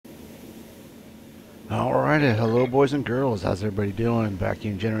Alrighty, hello boys and girls, how's everybody doing? Back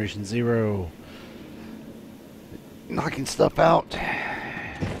in Generation Zero, knocking stuff out,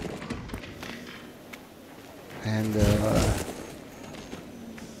 and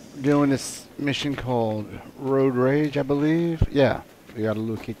doing this mission called Road Rage, I believe. Yeah, we gotta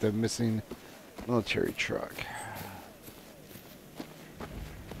locate the missing military truck.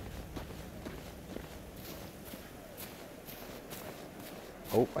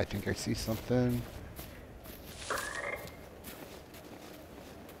 Oh, I think I see something.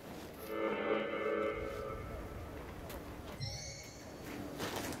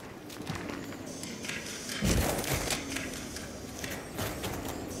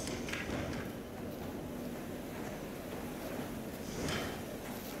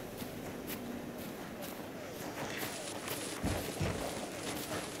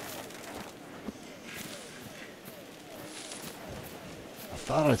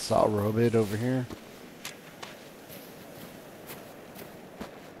 I thought I saw a robot over here.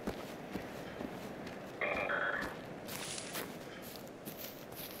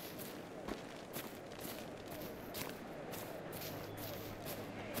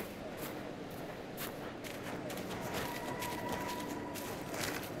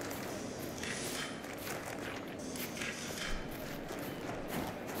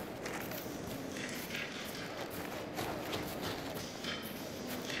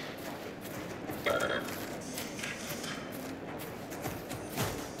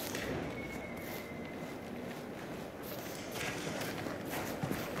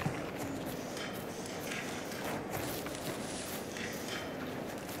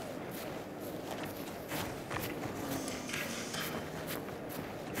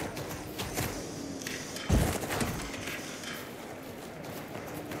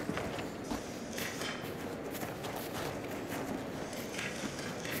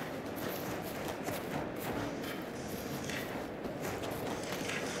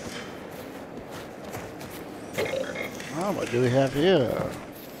 Oh, what do we have here?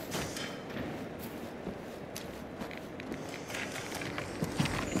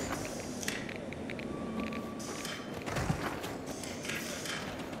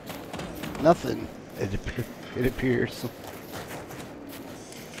 Nothing. It appears.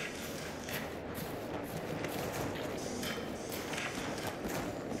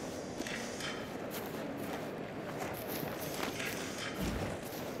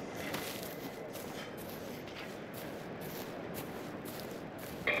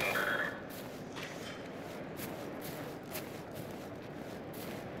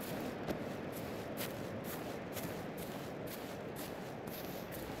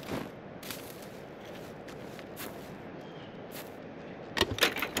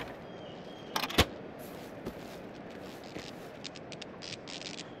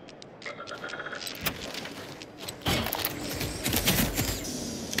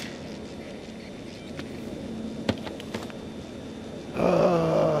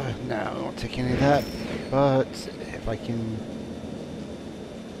 No, I won't take any of that, but if I can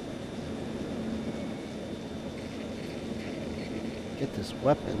get this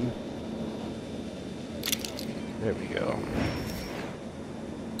weapon, there we go.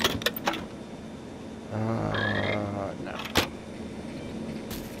 No.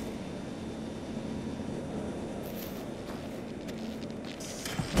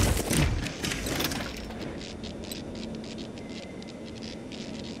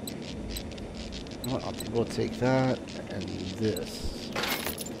 Well, we'll take that and this.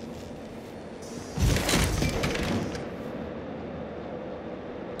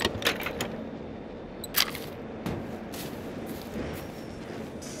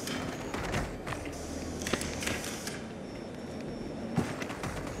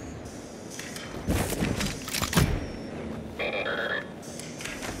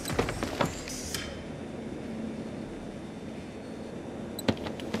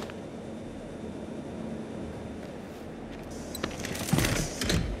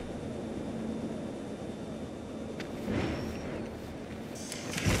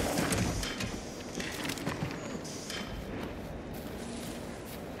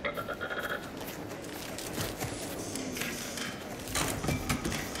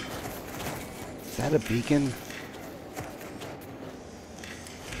 Is that a beacon?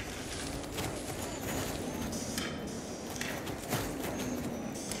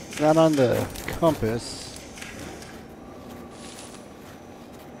 It's not on the compass.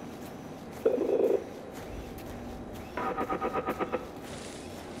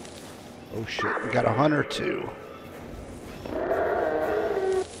 Oh shit, we got a hunter too.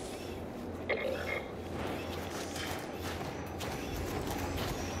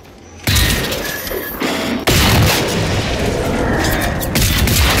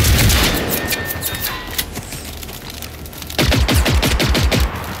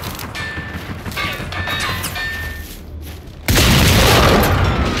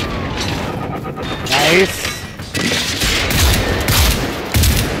 Nice.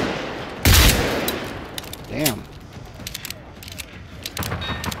 Damn.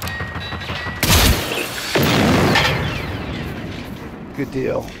 Good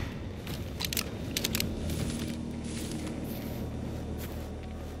deal.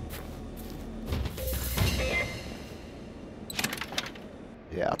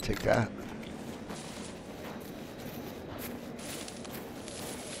 Yeah, I'll take that.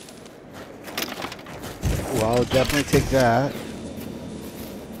 Well, I'll definitely take that.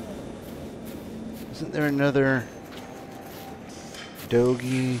 Isn't there another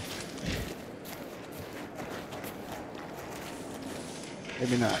Dogie?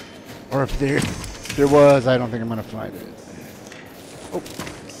 Maybe not. Or if there was, I don't think I'm gonna find it. Oh.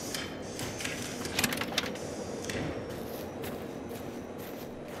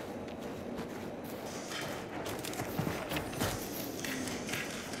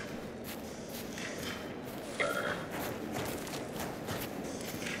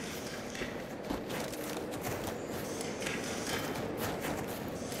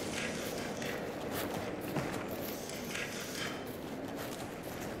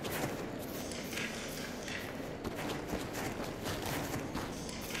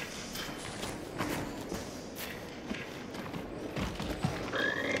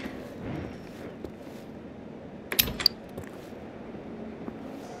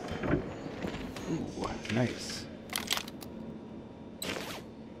 Nice.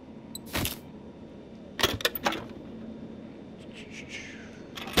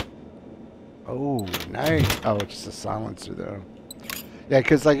 Oh, nice. Oh, it's just a silencer though. Yeah,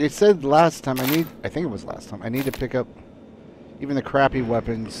 because like I said last time, I think it was last time, I need to pick up even the crappy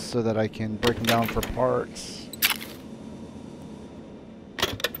weapons so that I can break them down for parts.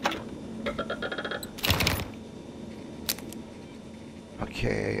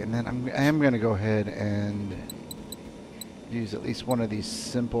 Okay, and then I am going to go ahead and use at least one of these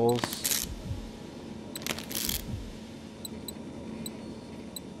simples.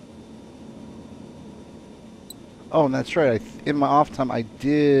 Oh, and that's right. In my off time, I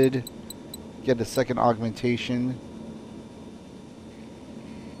did get a second augmentation.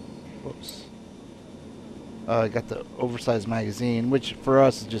 Whoops. I got the oversized magazine, which for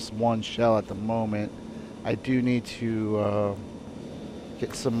us is just one shell at the moment. I do need to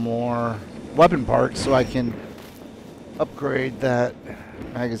get some more weapon parts so I can upgrade that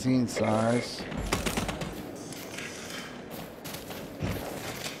magazine size.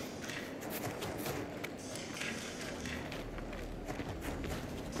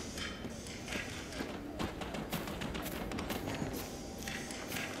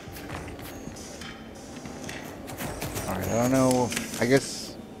 Alright, I don't know. I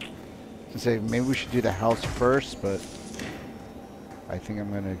guess I say maybe we should do the house first, but I think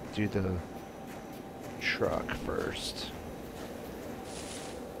I'm gonna do the truck first.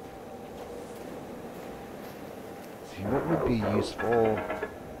 See, what would be useful?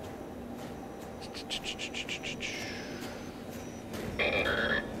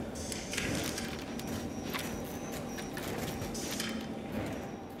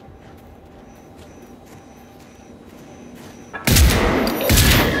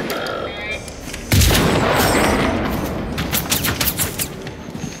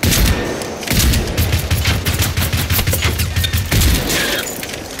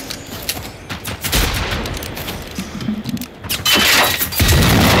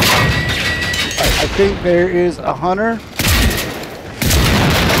 I think there is a hunter.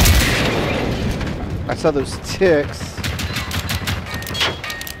 I saw those ticks.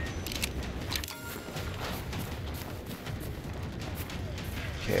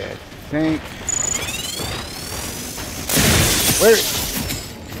 Okay, I think. Where?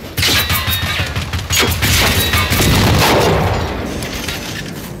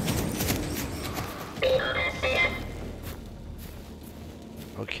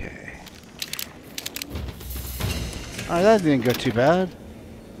 Okay. Alright, that didn't go too bad.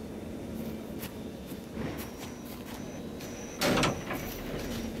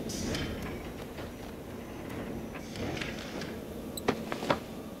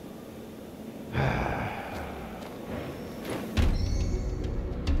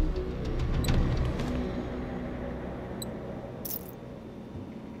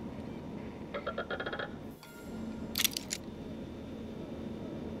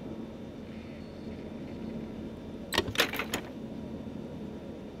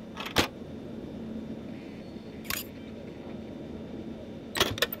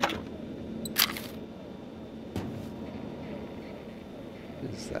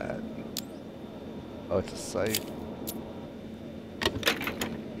 What is that? Oh, it's a site.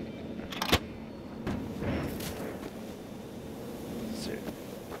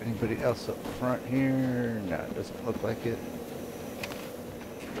 Anybody else up front here? No, it doesn't look like it.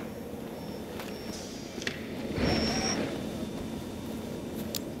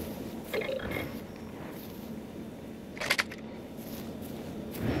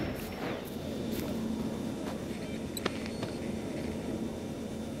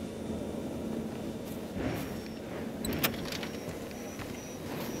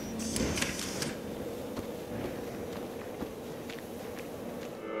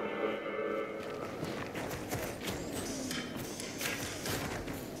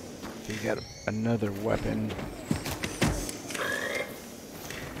 You got another weapon.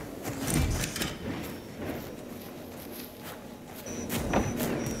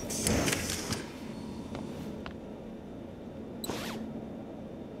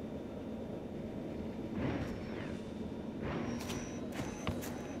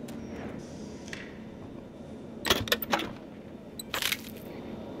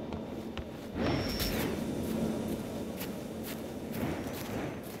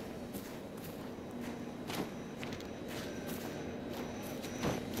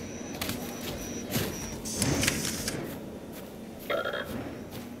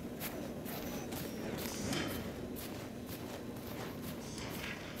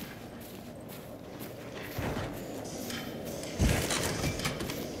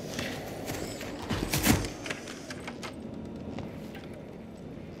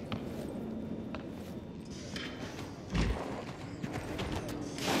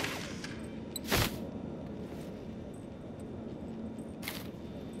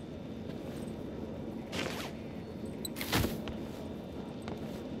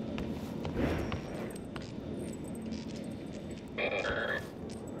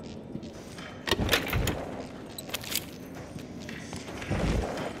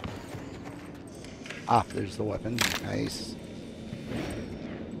 Ah, there's the weapon. Nice.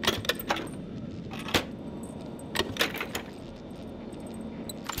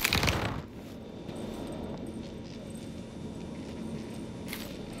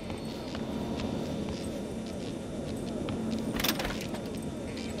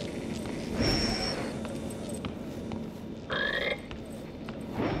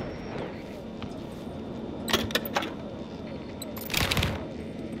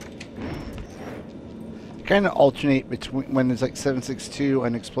 Kind of alternate between when there's like 7.62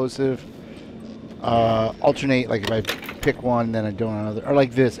 and explosive. Alternate, like if I pick one, then I don't another. Or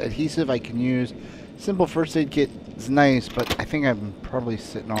like this adhesive, I can use. Simple first aid kit is nice, but I think I'm probably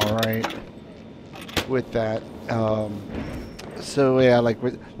sitting all right with that. So yeah, like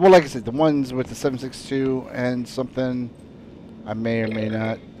with like I said, the ones with the 7.62 and something, I may or may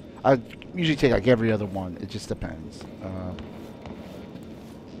not. I usually take like every other one. It just depends.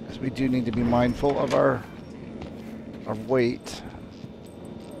 Because we do need to be mindful of our weight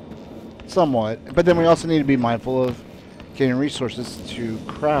somewhat, but then we also need to be mindful of getting resources to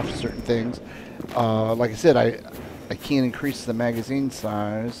craft certain things. Like I said, I can't increase the magazine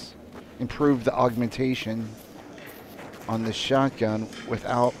size, improve the augmentation on this shotgun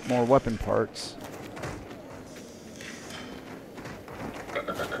without more weapon parts.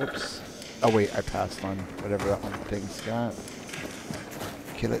 Whoops. Oh wait, I passed on whatever that one thing's got.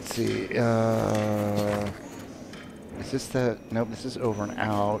 Okay, let's see. Is this the... Nope, this is over and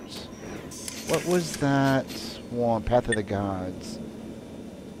out. What was that one? Path of the Gods.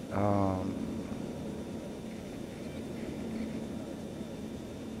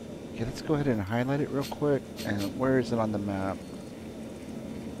 Okay, let's go ahead and highlight it real quick. And where is it on the map?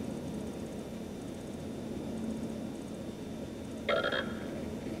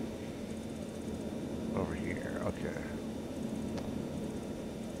 Over here, okay.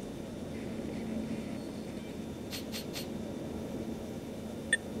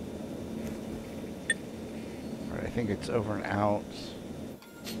 I think it's over and out.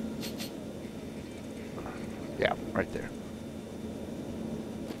 Yeah, right there.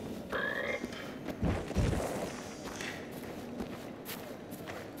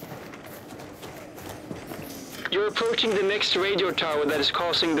 You're approaching the next radio tower that is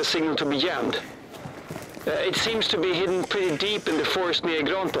causing the signal to be jammed. It seems to be hidden pretty deep in the forest near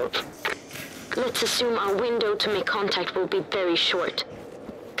Grantorp. Let's assume our window to make contact will be very short.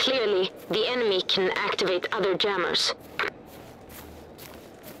 Clearly, the enemy can activate other jammers.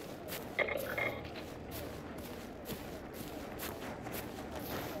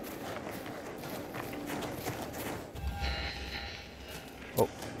 Oh.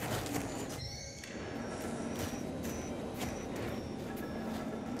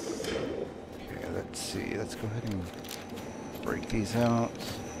 Okay, let's see. Let's go ahead and break these out.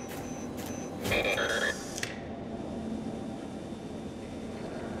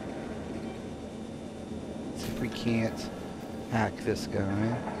 can't hack this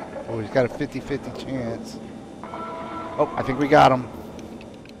guy. Oh, he's got a 50-50 chance. Oh, I think we got him.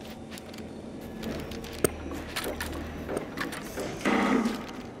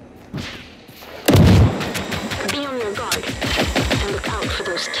 Be on your guard and look out for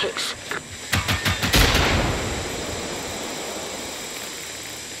those ticks.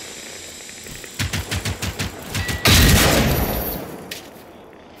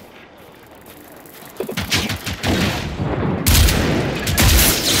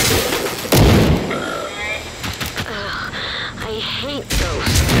 I hate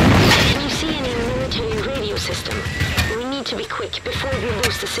those. Can you see any military radio system? We need to be quick before we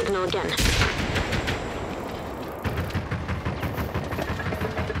lose the signal again.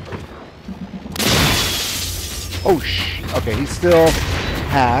 Oh, okay, he's still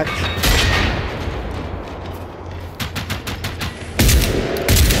hacked.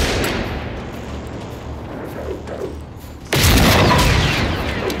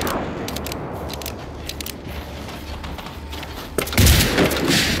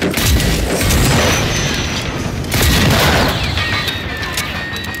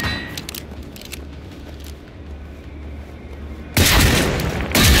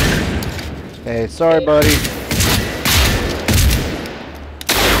 Hey, sorry, buddy.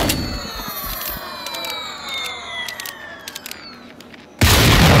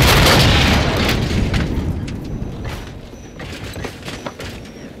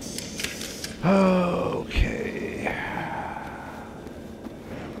 Okay.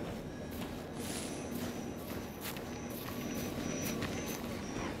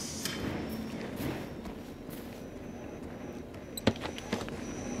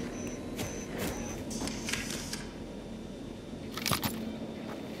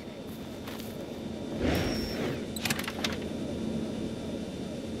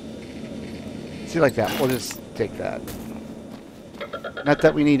 See, like that. We'll just take that. Not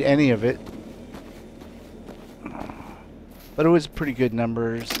that we need any of it. But it was pretty good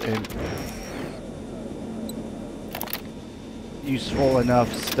numbers and useful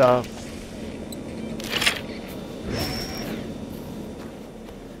enough stuff.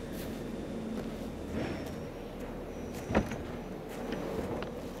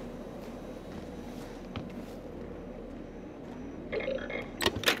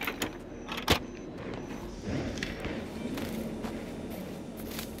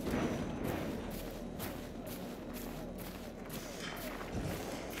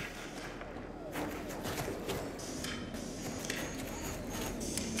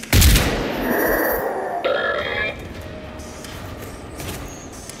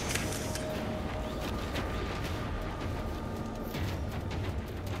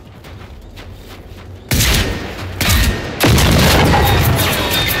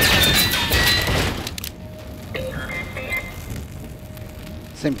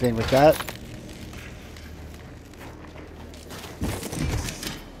 Same thing with that.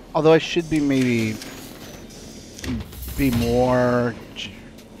 Although I should be maybe be more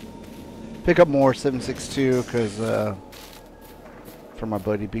pick up more 7.62 because for my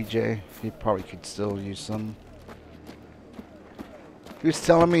buddy BJ, he probably could still use some. He was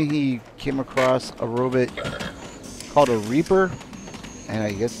telling me he came across a robot called a Reaper, and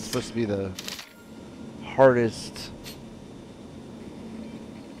I guess it's supposed to be the hardest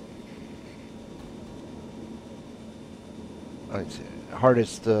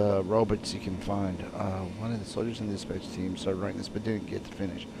robots you can find. One of the soldiers in the dispatch team started writing this but didn't get to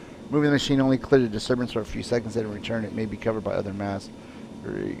finish. Moving the machine only cleared a disturbance for a few seconds, then in return it may be covered by other mass.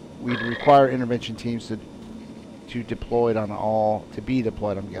 We'd require intervention teams to be deployed, I'm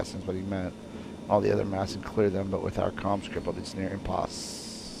guessing is what he meant, all the other mass and clear them, but with our comms crippled it's near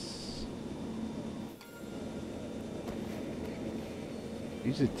impossible.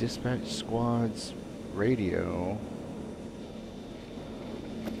 Use a dispatch squad's radio.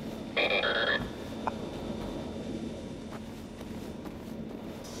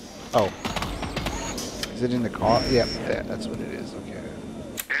 Oh. Is it in the car? Yeah, that's what it is. Okay.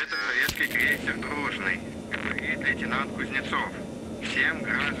 Это советский крейсер «Дружный», говорит лейтенант Кузнецов. Всем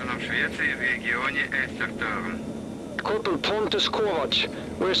гражданам Швеции в регионе Эстертерн. Corporal Pontus Kovac,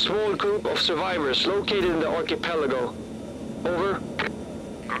 we're a small group of survivors located in the archipelago. Over.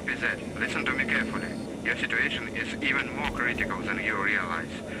 Copy that. Listen to me carefully. Your situation is even more critical than you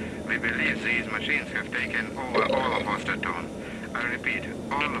realize. We believe these machines have taken over all of Osterton. I repeat,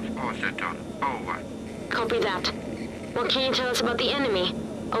 all of Osterton. Over. Copy that. What can you tell us about the enemy?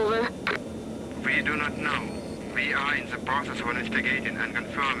 Over. We do not know. We are in the process of investigating and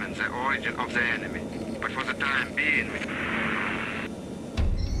confirming the origin of the enemy. But for the time being,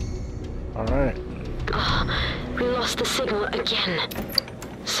 Alright. Oh, We lost the signal again.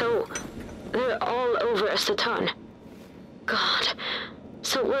 So, they're all over Östertan. God.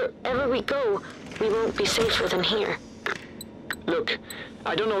 So wherever we go, we won't be safer than here. Look,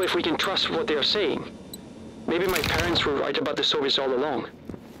 I don't know if we can trust what they are saying. Maybe my parents were right about the Soviets all along.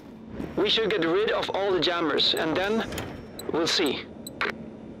 We should get rid of all the jammers, and then we'll see.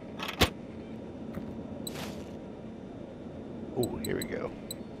 Oh, here we go.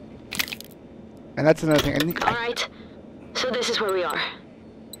 And that's another thing. Alright, so this is where we are.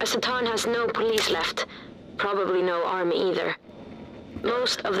 Östertan has no police left. Probably no army either.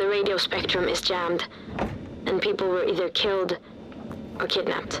 Most of the radio spectrum is jammed, and people were either killed or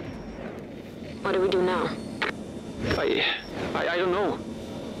kidnapped. What do we do now? I don't know.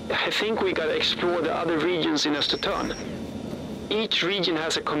 I think we gotta explore the other regions in Östertan. Each region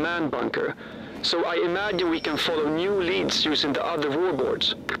has a command bunker, so I imagine we can follow new leads using the other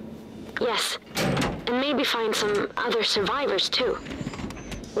warboards. Yes, and maybe find some other survivors too.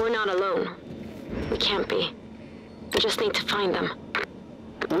 We're not alone. We can't be. We just need to find them.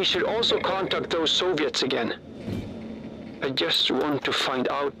 We should also contact those Soviets again. I just want to find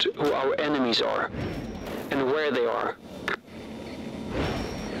out who our enemies are and where they are.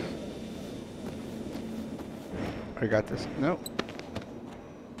 I got this. Nope.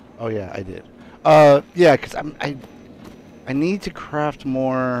 Oh yeah, I did. Yeah, because I need to craft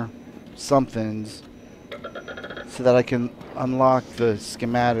more somethings so that I can unlock the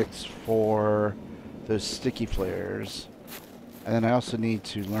schematics for those sticky flares. And then I also need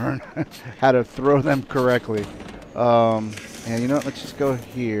to learn how to throw them correctly. And you know what? Let's just go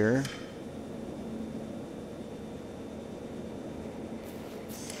here.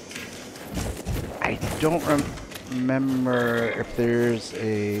 I don't remember if there's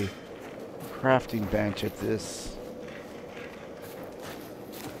a crafting bench at this.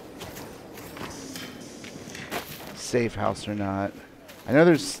 Safe house or not. I know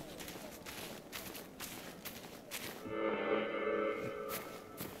there's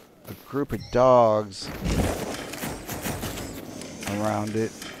a group of dogs around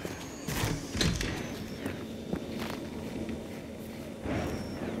it.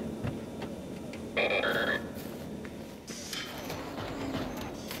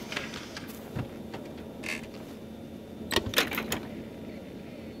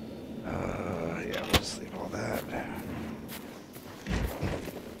 Yeah, we'll just leave all that.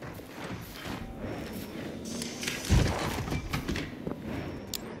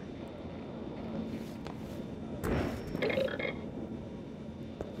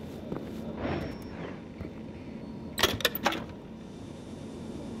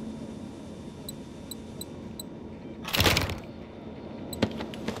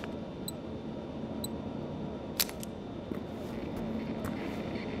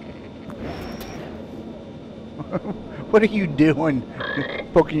 What are you doing?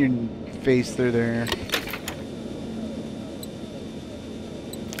 Poking your face through there.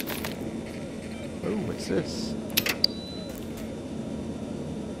 Oh, what's this?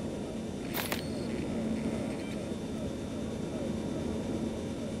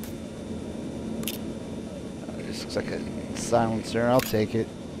 This looks like a silencer. I'll take it.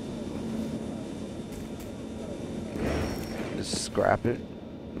 Just scrap it.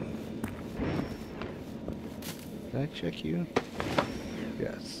 Did I check you?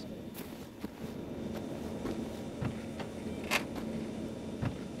 Yes.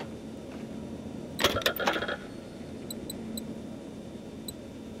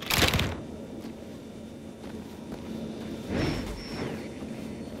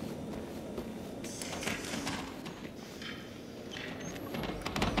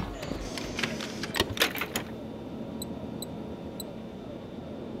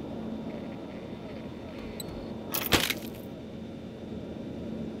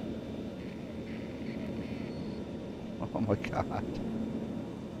 Oh my god.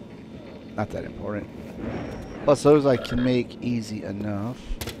 Not that important. Plus those I can make easy enough.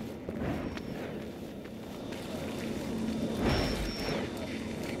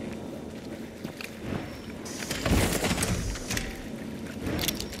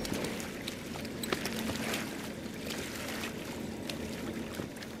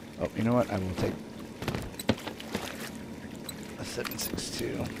 Oh, you know what? I will take a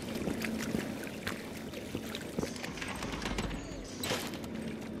 7.62.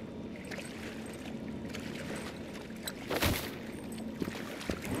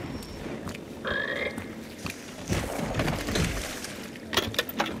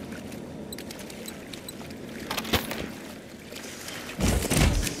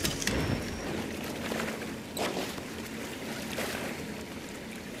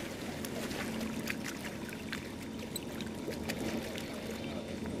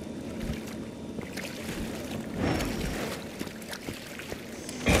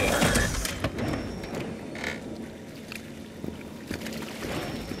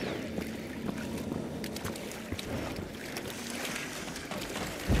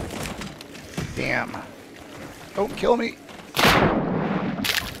 Damn. Don't kill me.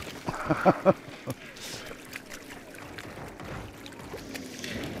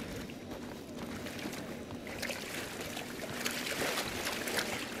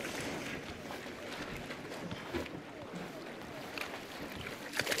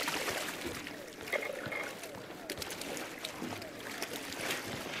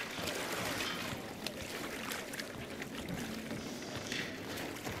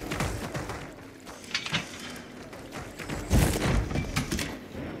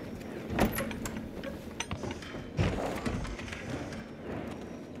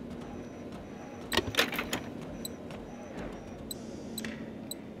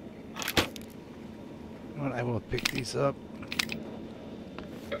 I will pick these up.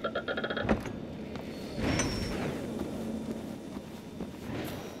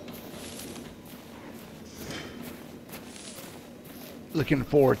 Looking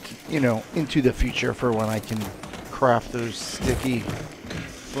forward to, into the future for when I can craft those sticky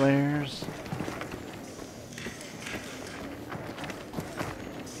flares.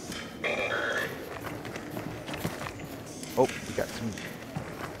 Oh, we got some.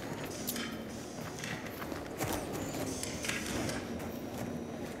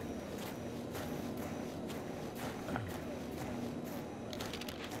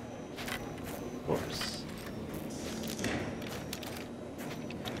 Whoops.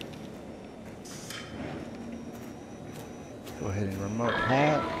 Go ahead and remote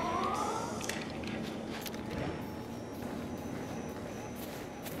hat.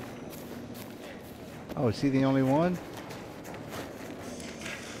 Oh, is he the only one?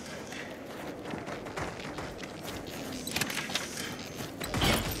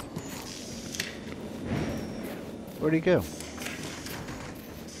 Where'd he go?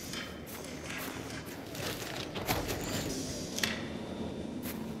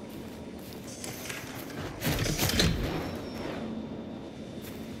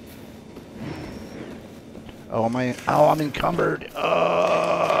 Oh, I'm encumbered.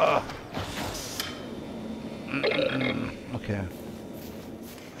 Okay.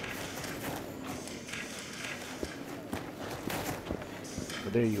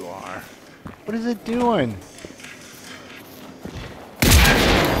 But there you are. What is it doing?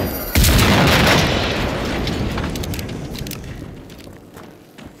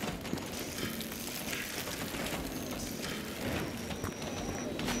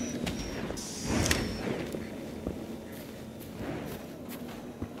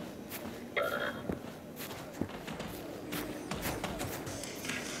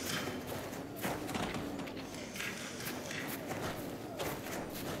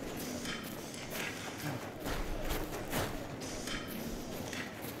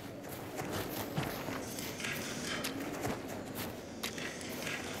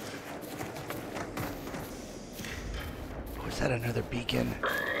 Is that another beacon?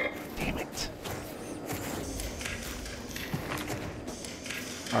 Damn it.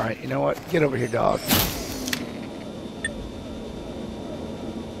 Alright, you know what? Get over here, dog.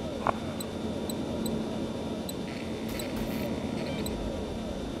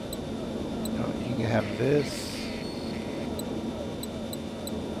 No, you can have this.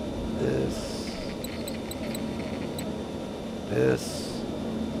 This. This.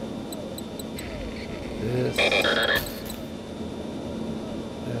 This.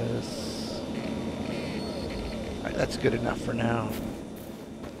 Alright, that's good enough for now.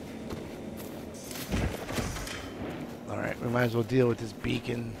 Alright, we might as well deal with this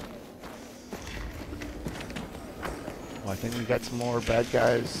beacon. Well, I think we got some more bad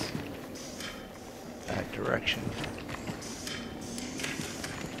guys that direction.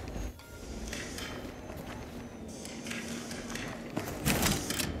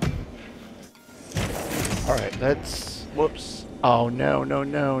 Alright, let's... Whoops. Oh, no.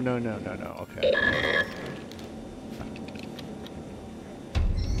 Okay.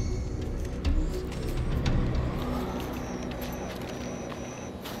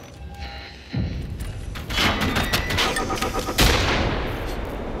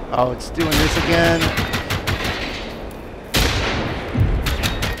 Oh, it's doing this again.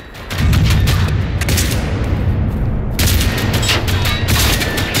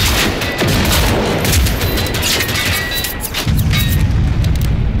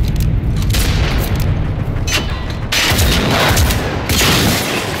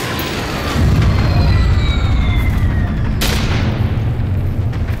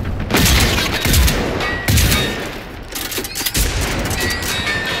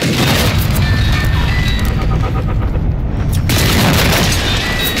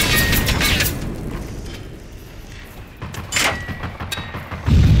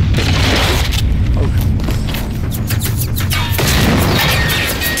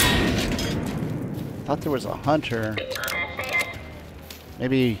 thought there was a hunter.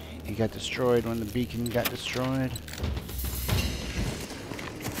 Maybe he got destroyed when the beacon got destroyed.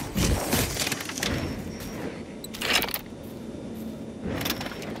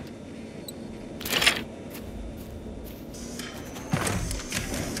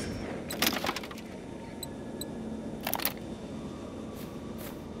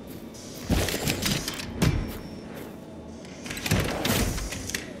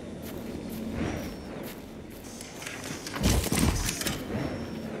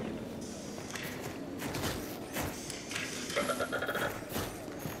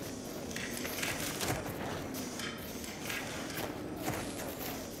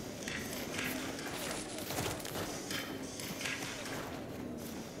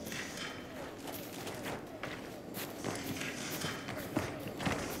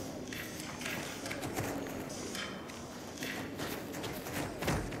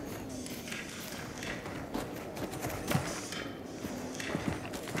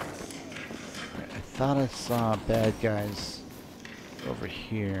 I thought I saw bad guys over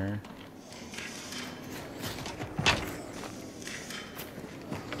here.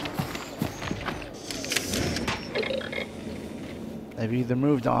 I've either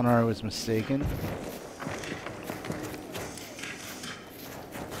moved on or I was mistaken.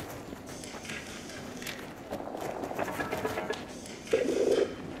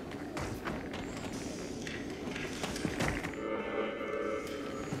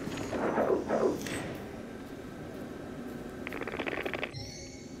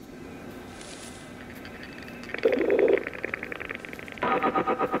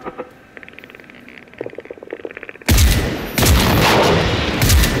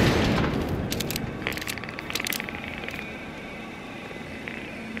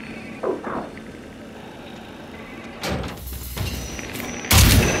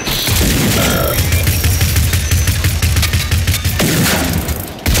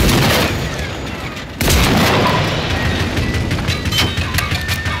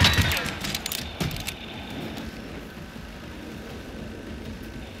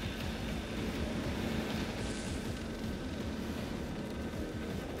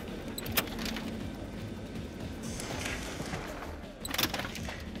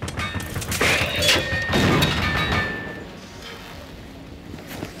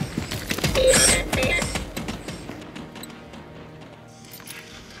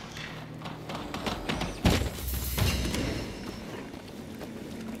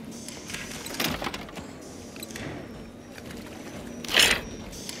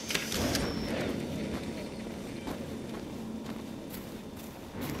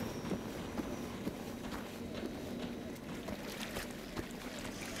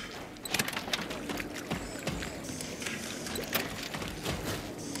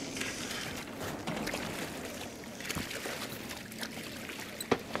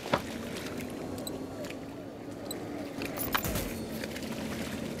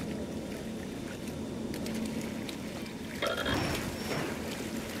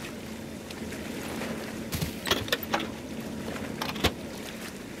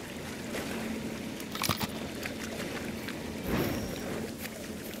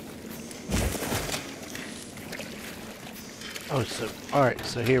 Oh, so, alright,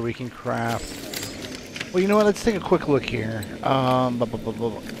 so here we can craft... Well, you know what, let's take a quick look here. Wait,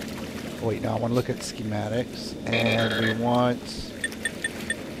 now I want to look at schematics, and we want...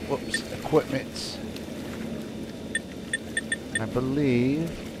 Whoops, equipment. I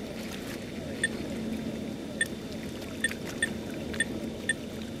believe...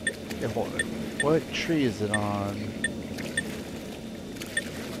 Yeah, hold on. What tree is it on?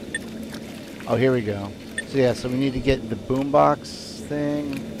 Oh, here we go. So yeah, so we need to get the boombox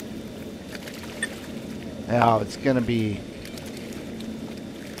thing. Oh, it's gonna be...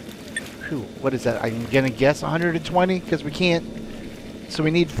 Whew, what is that? I'm gonna guess 120, because we can't... So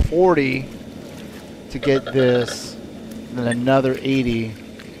we need 40 to get this, and then another 80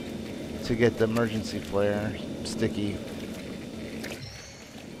 to get the emergency flare sticky.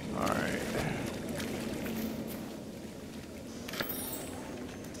 Alright.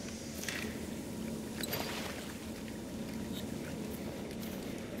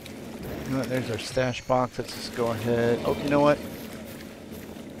 You know what, there's our stash box. Let's just go ahead. Oh, you know what?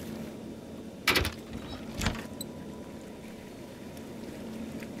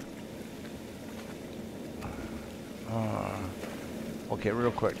 Okay,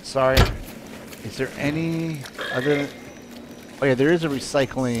 real quick. Sorry. Is there any other... Oh yeah, there is a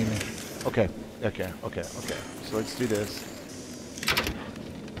recycling... Okay. So let's do this.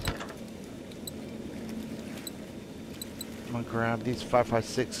 I'm gonna grab these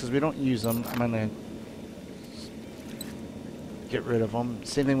 5.56 because we don't use them. I'm gonna get rid of them.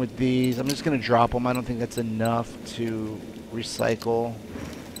 Same thing with these. I'm just going to drop them. I don't think that's enough to recycle.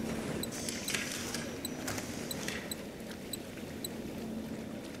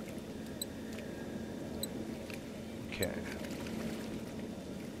 Okay.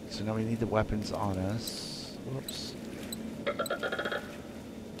 So now we need the weapons on us. Whoops.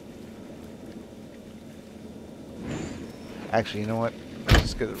 Actually, you know what? Let's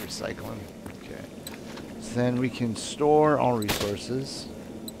just go to recycling. Okay. So then we can store all resources.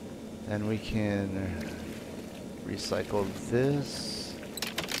 Then we can recycle this,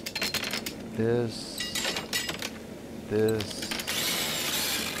 this, this,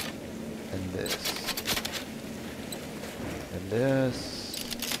 and this, and this,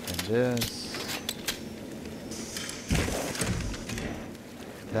 and this,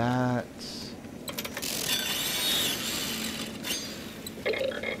 that.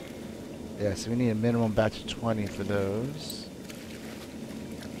 Yeah, so we need a minimum batch of 20 for those.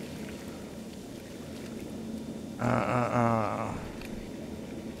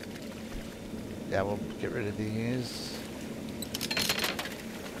 Yeah, we'll get rid of these.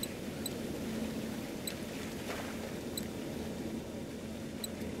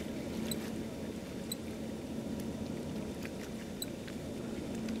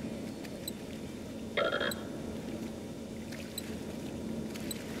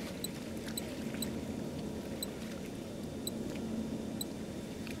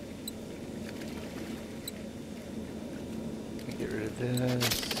 Get rid of this,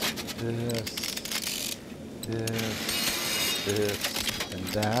 and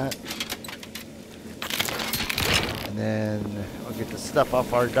that. And then I'll get the stuff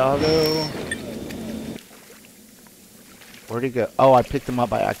off our doggo. Where'd he go? Oh, I picked him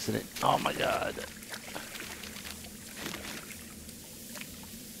up by accident. Oh my god.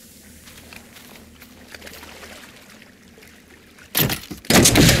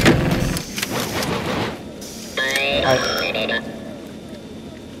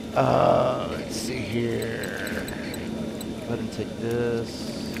 Let's see here. Let him take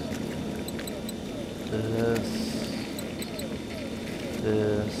this, this,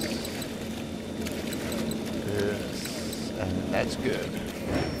 and that's good.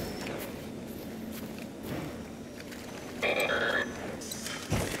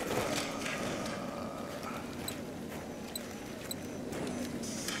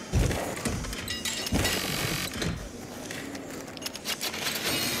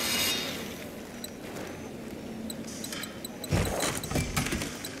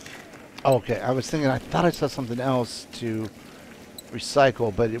 Okay, I was thinking, I thought I saw something else to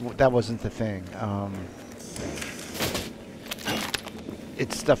recycle, but that wasn't the thing.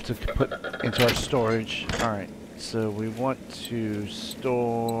 It's stuff to put into our storage. Alright, so we want to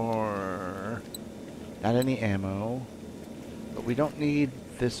store not any ammo, but we don't need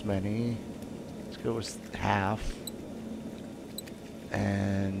this many. Let's go with half.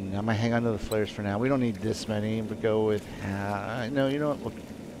 And I'm going to hang on to the flares for now. We don't need this many. We'll go with half. No, you know what?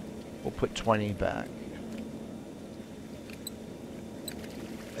 We'll put 20 back.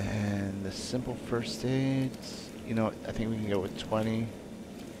 And the simple first aids, you know, I think we can go with 20.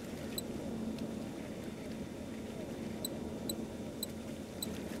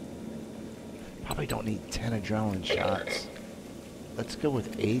 Probably don't need 10 adrenaline shots. Let's go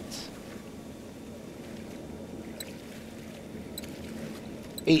with 8.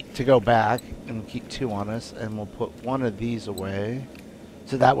 8 to go back, and we'll keep 2 on us, and we'll put 1 of these away.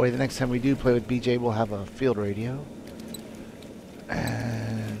 So that way, the next time we do play with BJ, we'll have a field radio.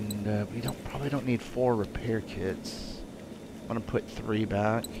 And we probably don't need 4 repair kits. I'm going to put 3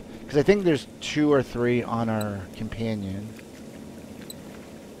 back. Because I think there's 2 or 3 on our companion.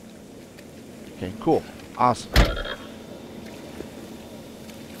 Okay, cool. Awesome.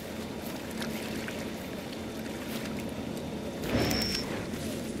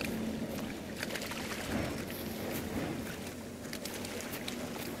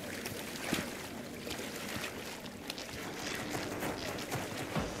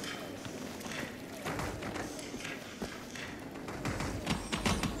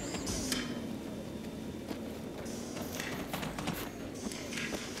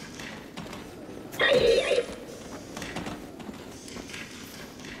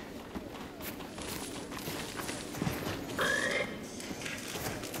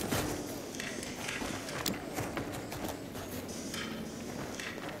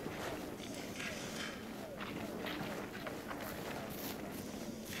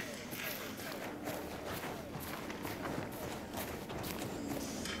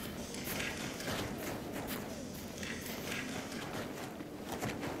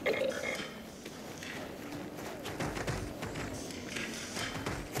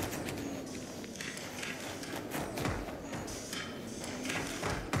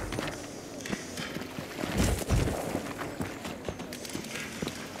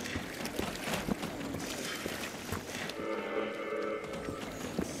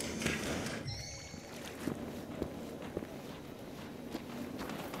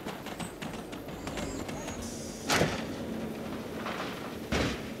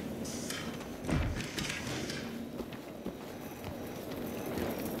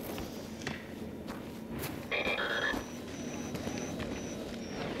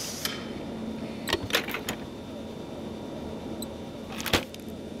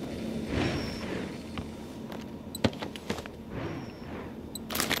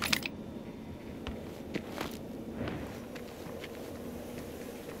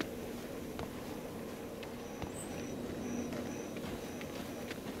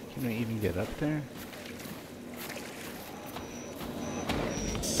 Can we even get up there?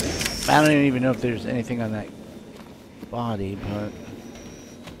 I don't even know if there's anything on that body, but...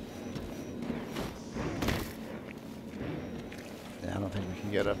 yeah, I don't think we can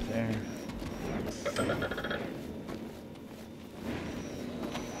get up there.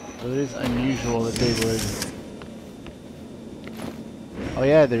 So it is unusual that they would... oh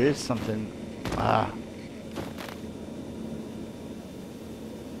yeah, there is something... ah.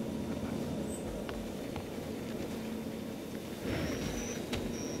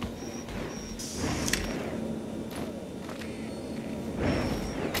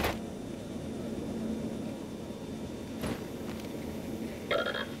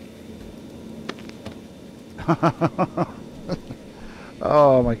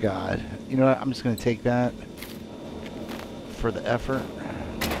 Oh my god. You know what? I'm just going to take that for the effort.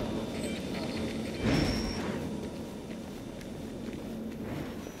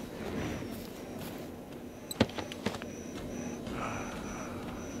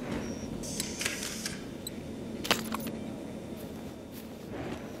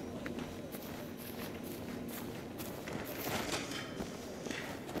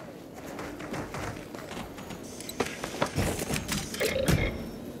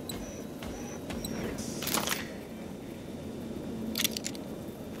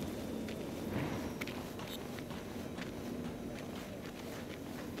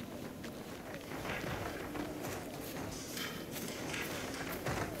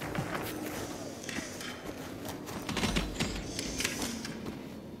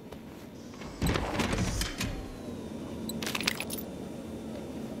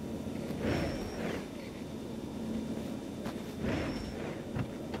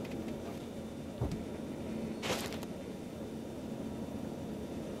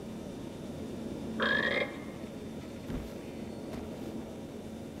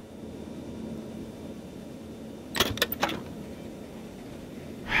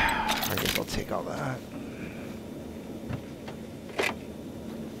 I guess I'll take all that.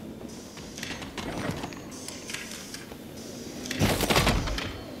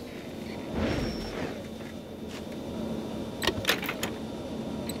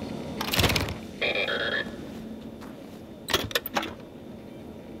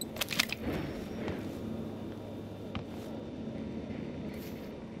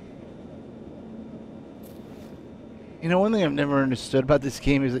 You know, one thing I've never understood about this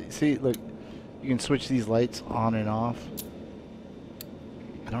game is that, see, look, you can switch these lights on and off.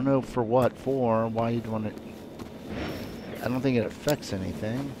 I don't know for what, why you'd want it. I don't think it affects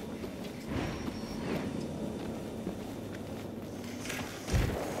anything.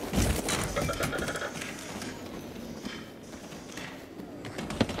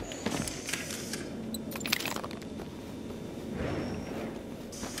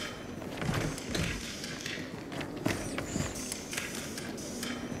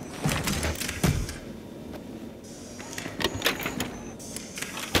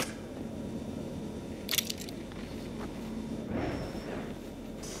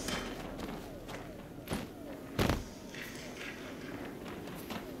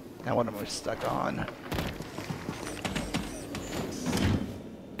 Now what am I stuck on?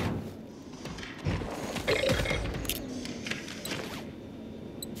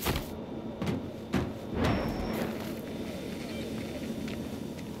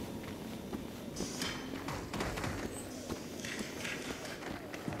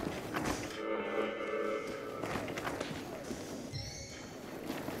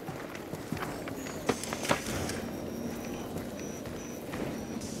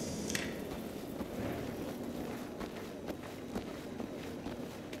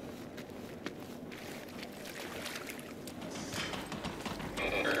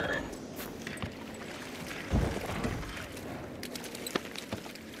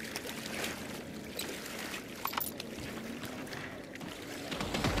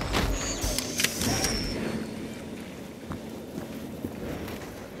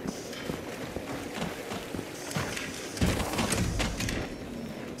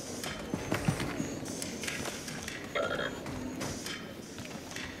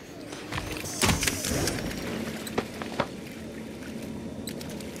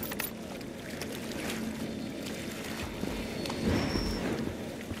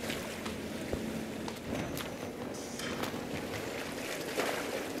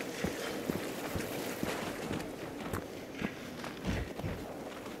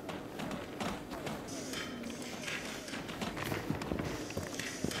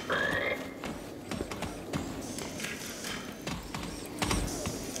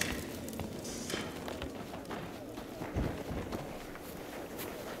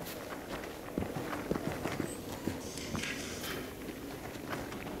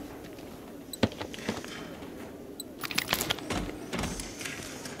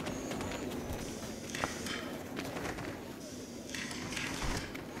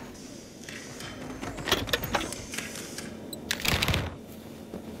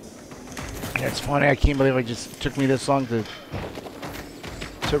 It's funny. I can't believe it just took me this long to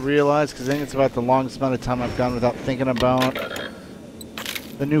realize, because I think it's about the longest amount of time I've gone without thinking about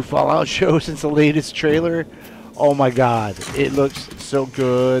the new Fallout show since the latest trailer. Oh my God, it looks so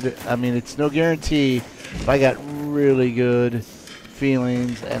good. I mean, it's no guarantee, but I got really good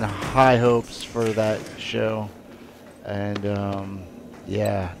feelings and high hopes for that show. And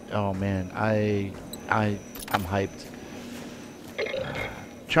yeah, oh man, I'm hyped.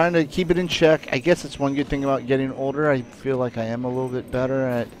 Trying to keep it in check. I guess it's one good thing about getting older. I feel like I am a little bit better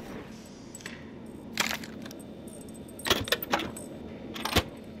at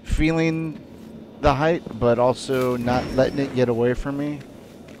feeling the hype, but also not letting it get away from me.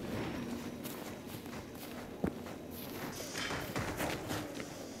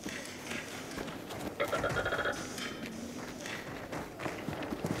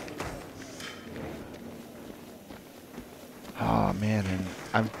 Oh man,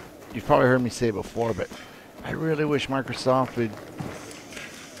 and you've probably heard me say it before, but I really wish Microsoft would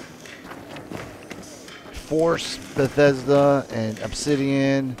force Bethesda and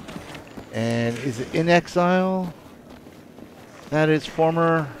Obsidian and is it In Exile? That is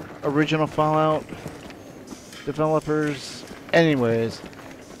former original Fallout developers. Anyways,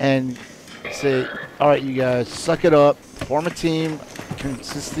 and say, alright you guys, suck it up, form a team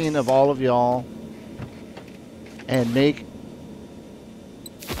consisting of all of y'all, and make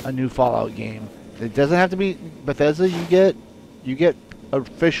a new Fallout game. It doesn't have to be Bethesda. You get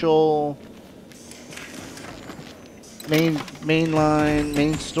official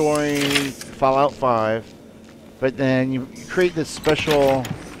main story Fallout 5, but then you create this special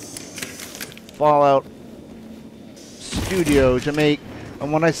Fallout studio to make.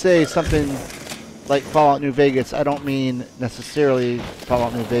 And when I say something like Fallout New Vegas, I don't mean necessarily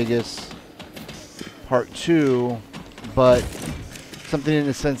Fallout New Vegas Part 2, but something in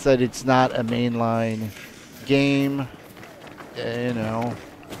the sense that it's not a mainline game. You know,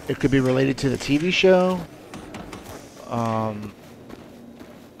 it could be related to the TV show.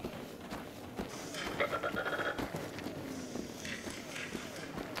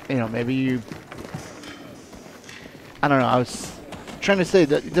 You know, maybe you, I don't know, I was trying to say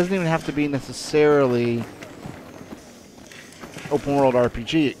that it doesn't even have to be necessarily open world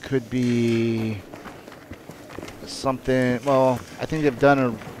RPG. It could be something, well, I think they've done a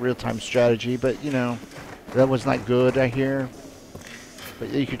real-time strategy, but you know, that was not good, I hear. But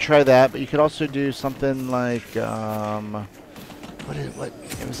you could try that, but you could also do something like, what it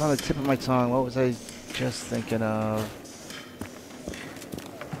was on the tip of my tongue. What was I just thinking of?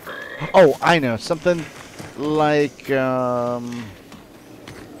 Oh, I know, something like, can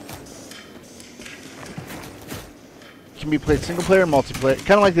be played single player, multiplayer,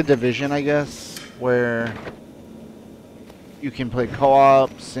 kind of like The Division, I guess, where you can play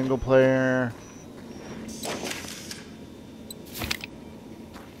co-op, single player.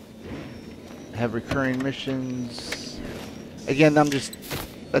 Have recurring missions. Again, that's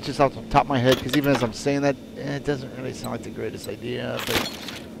just off the top of my head, because even as I'm saying that, it doesn't really sound like the greatest idea, but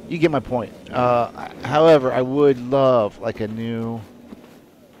you get my point. However, I would love like a new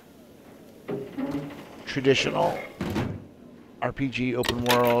traditional RPG open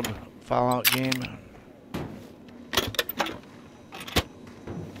world Fallout game.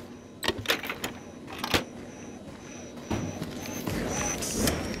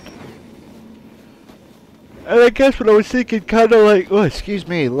 And I guess what I was thinking, kind of like, oh, excuse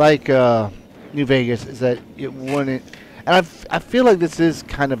me, like New Vegas, is that it wouldn't. And I feel like this is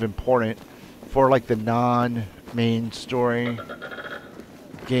kind of important for like the non-main story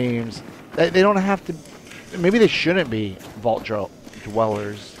games. They don't have to. Maybe they shouldn't be vault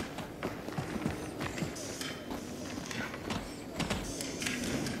dwellers.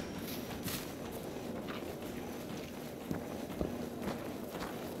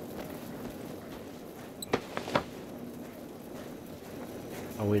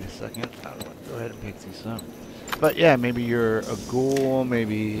 Oh, wait a second. I'll go ahead and pick these up. But yeah, maybe you're a ghoul,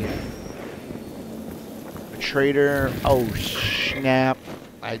 maybe a traitor. Oh, snap.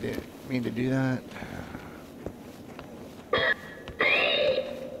 I didn't mean to do that.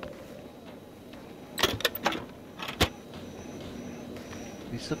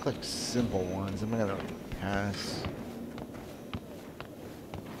 These look like simple ones. I'm gonna pass.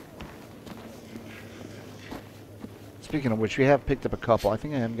 Speaking of which, we have picked up a couple. I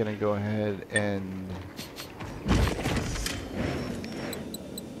think I am going to go ahead and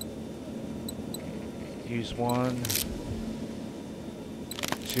use one,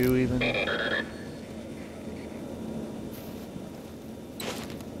 two even.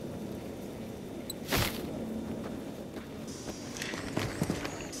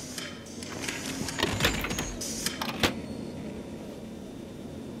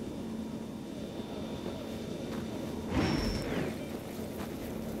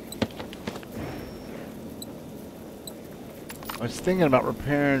 I was thinking about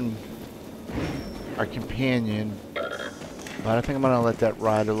repairing our companion, but I think I'm gonna let that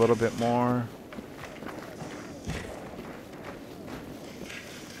ride a little bit more.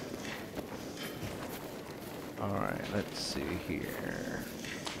 Alright, let's see here.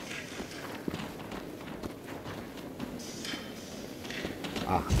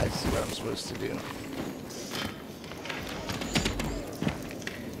 Ah, I see what I'm supposed to do.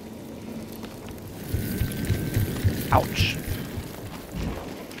 Ouch.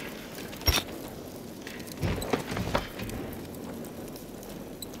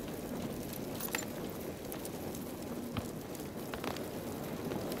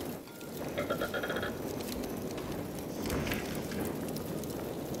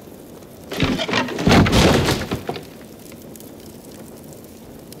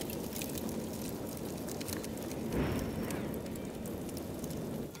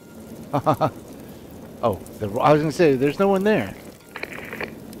 Oh, I was gonna say, there's no one there.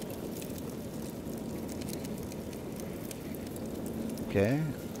 Okay,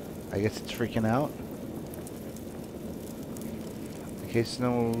 I guess it's freaking out. In case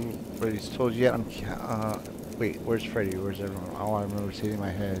nobody's told you yet, wait, where's Freddy? Where's everyone? All I remember is hitting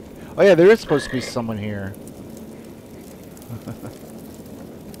my head. Oh yeah, there is supposed to be someone here.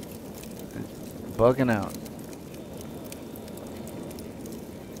 It's bugging out.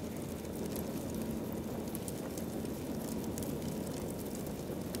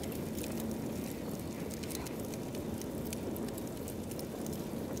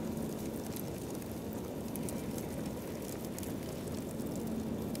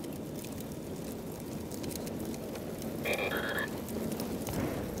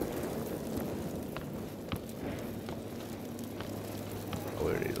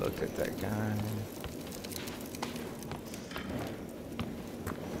 Look at that guy.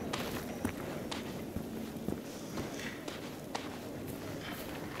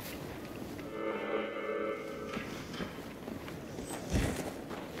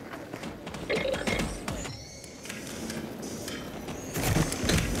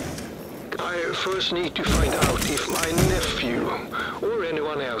 I first need to find out if my nephew or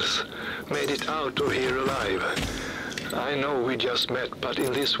anyone else made it out of here alive. I know we just met, but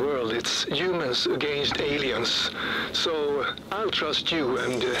in this world it's humans against aliens. So I'll trust you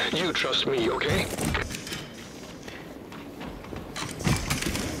and you trust me, okay?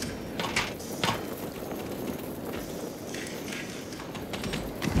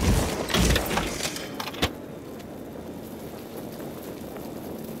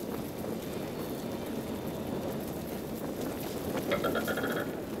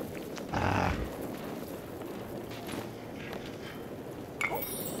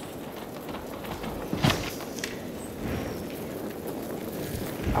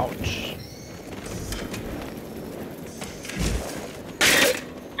 Ouch.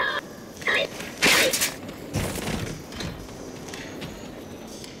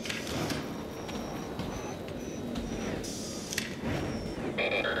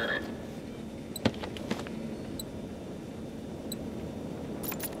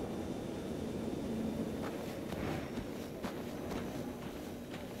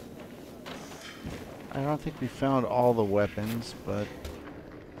 I don't think we found all the weapons, but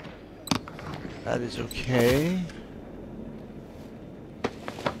that is okay.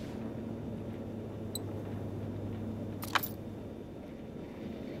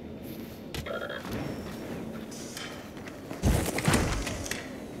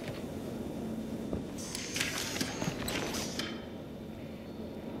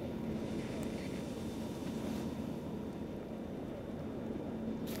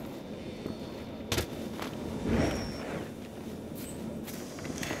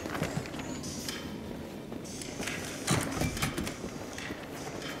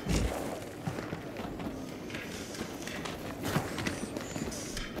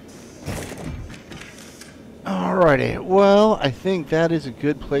 Alrighty, well, I think that is a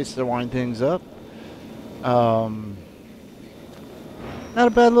good place to wind things up. Not a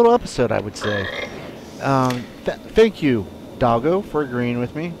bad little episode, I would say. Thank you, Doggo, for agreeing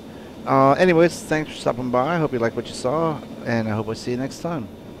with me. Anyways, thanks for stopping by. I hope you liked what you saw, and I hope I see you next time.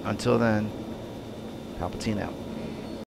 Until then, PalpyTeen out.